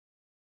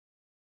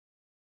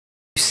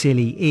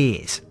silly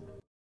ears.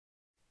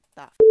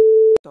 That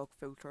dog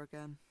filter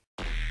again.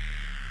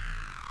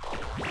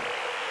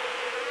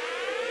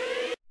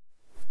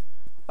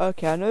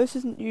 Okay, I know this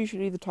isn't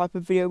usually the type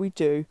of video we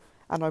do,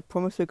 and I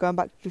promise we're going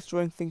back to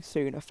destroying things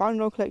soon. I found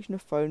an old collection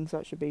of phones,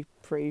 that should be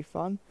pretty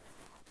fun.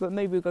 But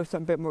maybe we'll go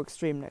something a bit more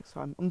extreme next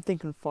time. I'm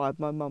thinking 5,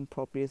 my mum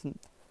probably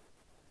isn't.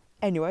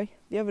 Anyway,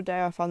 the other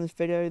day I found this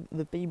video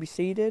the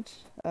BBC did,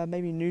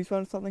 maybe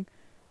Newsone or something.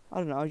 I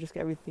don't know, I just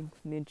get everything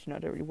from the internet, I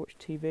don't really watch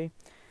TV.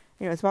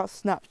 You know, it's about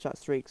Snapchat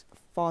streaks,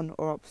 fun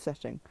or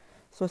upsetting.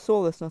 So I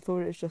saw this and I thought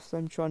it was just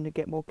them trying to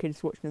get more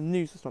kids watching the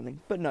news or something.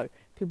 But no,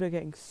 people are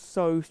getting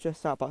so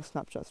stressed out about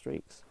Snapchat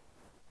streaks.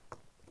 You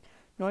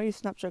know, I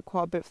use Snapchat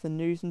quite a bit for the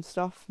news and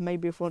stuff.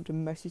 Maybe if I want to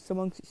message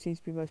someone, because it seems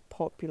to be the most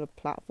popular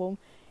platform.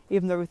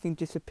 Even though everything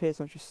disappears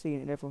once you've seen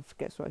it and everyone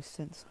forgets what I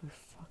sent. So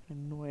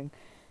fucking annoying.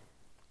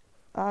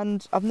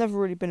 And I've never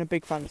really been a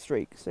big fan of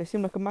streaks. They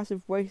seem like a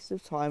massive waste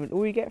of time, and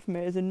all you get from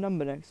it is a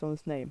number next to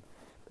someone's name.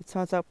 But it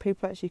turns out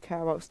people actually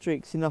care about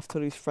streaks enough to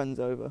lose friends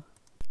over.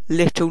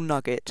 Little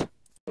nugget.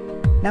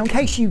 Now, in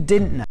case you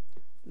didn't know,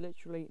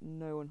 Literally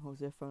no one holds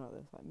their phone like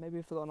this. Like, maybe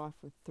if they got an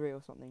iPhone 3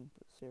 or something,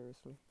 but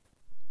seriously.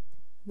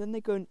 Then they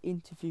go and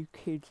interview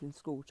kids in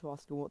school to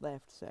ask them what they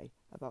have to say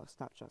about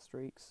Snapchat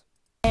streaks.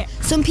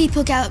 Some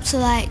people get up to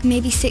like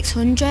maybe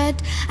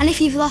 600, and if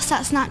you've lost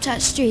that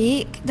Snapchat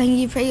streak, then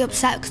you're pretty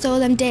upset because all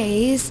them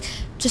days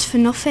just for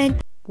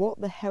nothing.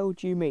 What the hell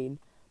do you mean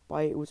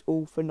by it was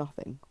all for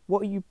nothing?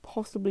 What are you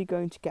possibly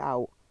going to get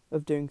out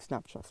of doing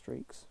Snapchat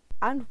streaks?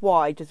 And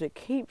why does it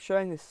keep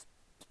showing this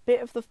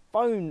bit of the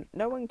phone?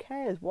 No one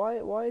cares. Why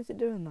is it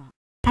doing that?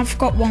 I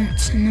forgot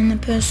once, and then the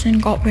person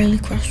got really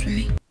cross with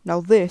me.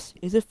 Now this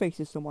is a face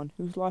of someone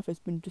whose life has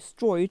been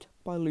destroyed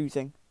by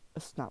losing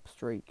a snap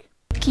streak.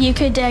 You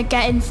could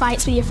get in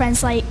fights with your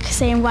friends, like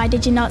saying, "Why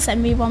did you not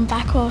send me one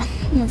back?" or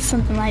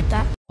something like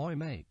that. Oi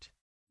mate,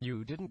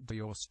 you didn't do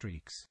your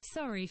streaks.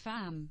 Sorry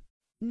fam.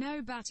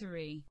 No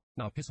battery.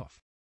 Now piss off.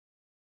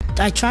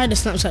 I tried a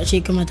Snapchat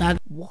streak with my dad.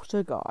 What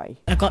a guy.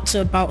 I got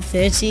to about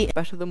 30,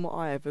 Better than what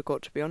I ever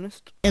got, to be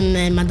honest. and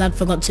then my dad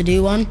forgot to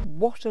do one.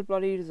 What a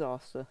bloody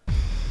disaster.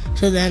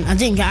 So then I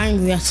didn't get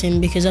angry at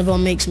him because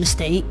everyone makes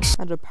mistakes.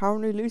 And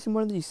apparently losing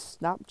one of these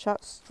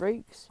Snapchat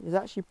streaks is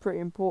actually pretty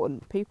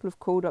important. People have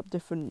called up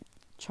different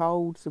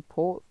child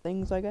support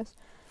things, I guess,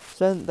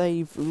 so that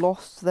they've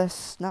lost their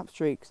snap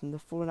streaks and they're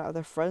falling out of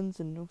their friends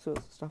and all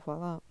sorts of stuff like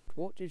that.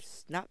 What did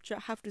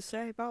Snapchat have to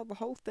say about the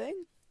whole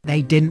thing?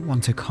 they didn't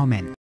want to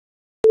comment.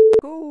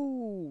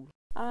 Cool.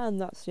 And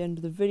that's the end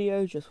of the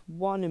video, just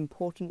one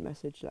important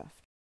message left.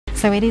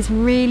 So it is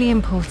really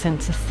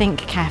important to think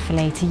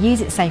carefully, to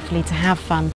use it safely, to have fun.